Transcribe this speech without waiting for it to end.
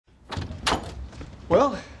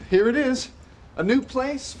Well, here it is. A new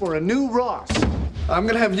place for a new Ross. I'm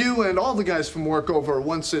gonna have you and all the guys from work over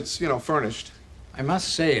once it's, furnished. I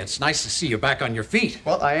must say, it's nice to see you back on your feet.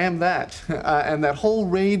 Well, I am that. And that whole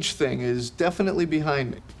rage thing is definitely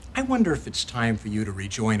behind me. I wonder if it's time for you to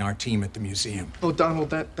rejoin our team at the museum. Oh,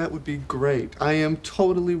 Donald, that would be great. I am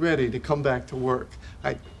totally ready to come back to work.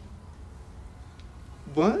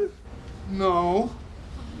 What? No.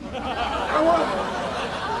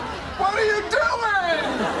 What are you doing?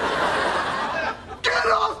 Get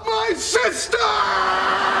off my sister!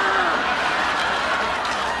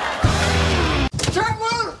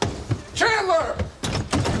 Chandler! Chandler!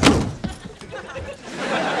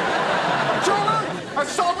 Chandler! I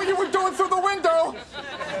saw what you were doing through the window!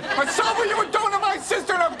 I saw what you were doing to my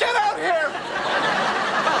sister! Now get out here!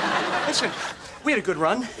 Listen, we had a good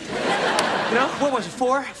run. What was it,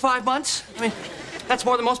 4, 5 months? I mean, that's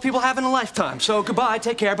more than most people have in a lifetime. So goodbye,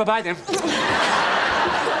 take care, bye-bye then.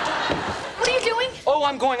 What are you doing? Oh,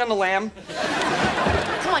 I'm going on the lam.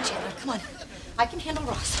 Come on, Chandler, come on. I can handle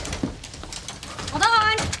Ross. Hold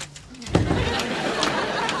on.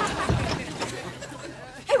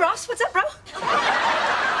 Hey, Ross, what's up, bro?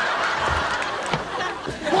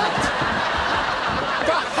 What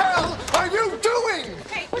the hell are you doing?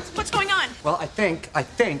 Hey, what's going on? Well, I think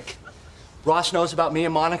Ross knows about me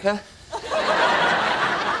and Monica.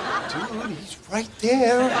 Dude, he's right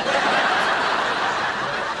there.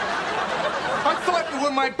 I thought you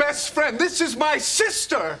were my best friend. This is my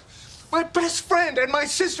sister. My best friend and my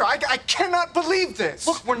sister. I cannot believe this.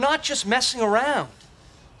 Look, we're not just messing around.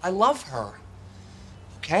 I love her.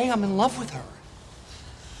 Okay? I'm in love with her.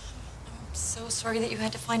 I'm so sorry that you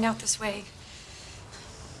had to find out this way.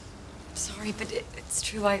 I'm sorry, but it's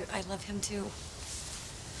true. I love him, too.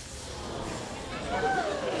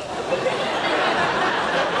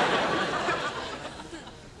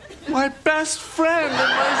 My best friend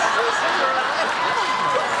and my sister.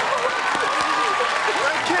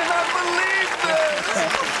 I cannot believe this.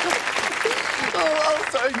 Oh,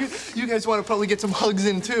 sorry. You guys want to probably get some hugs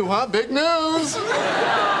in too, huh? Big news. No,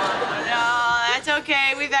 that's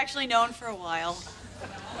okay. We've actually known for a while.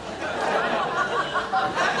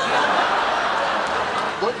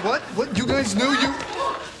 What? You guys knew?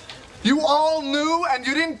 You all knew and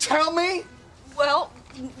you didn't tell me? Well,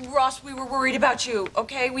 Ross, we were worried about you,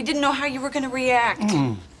 okay? We didn't know how you were going to react.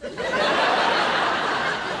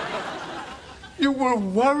 You were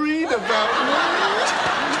worried about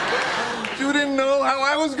me? You didn't know how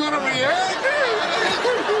I was going to react?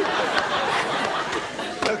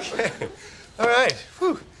 Okay. All right.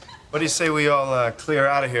 Whew. What do you say we all clear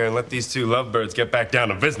out of here and let these two lovebirds get back down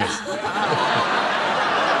to business?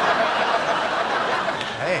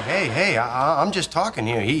 Hey, I'm just talking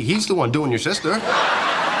here. He's the one doing your sister.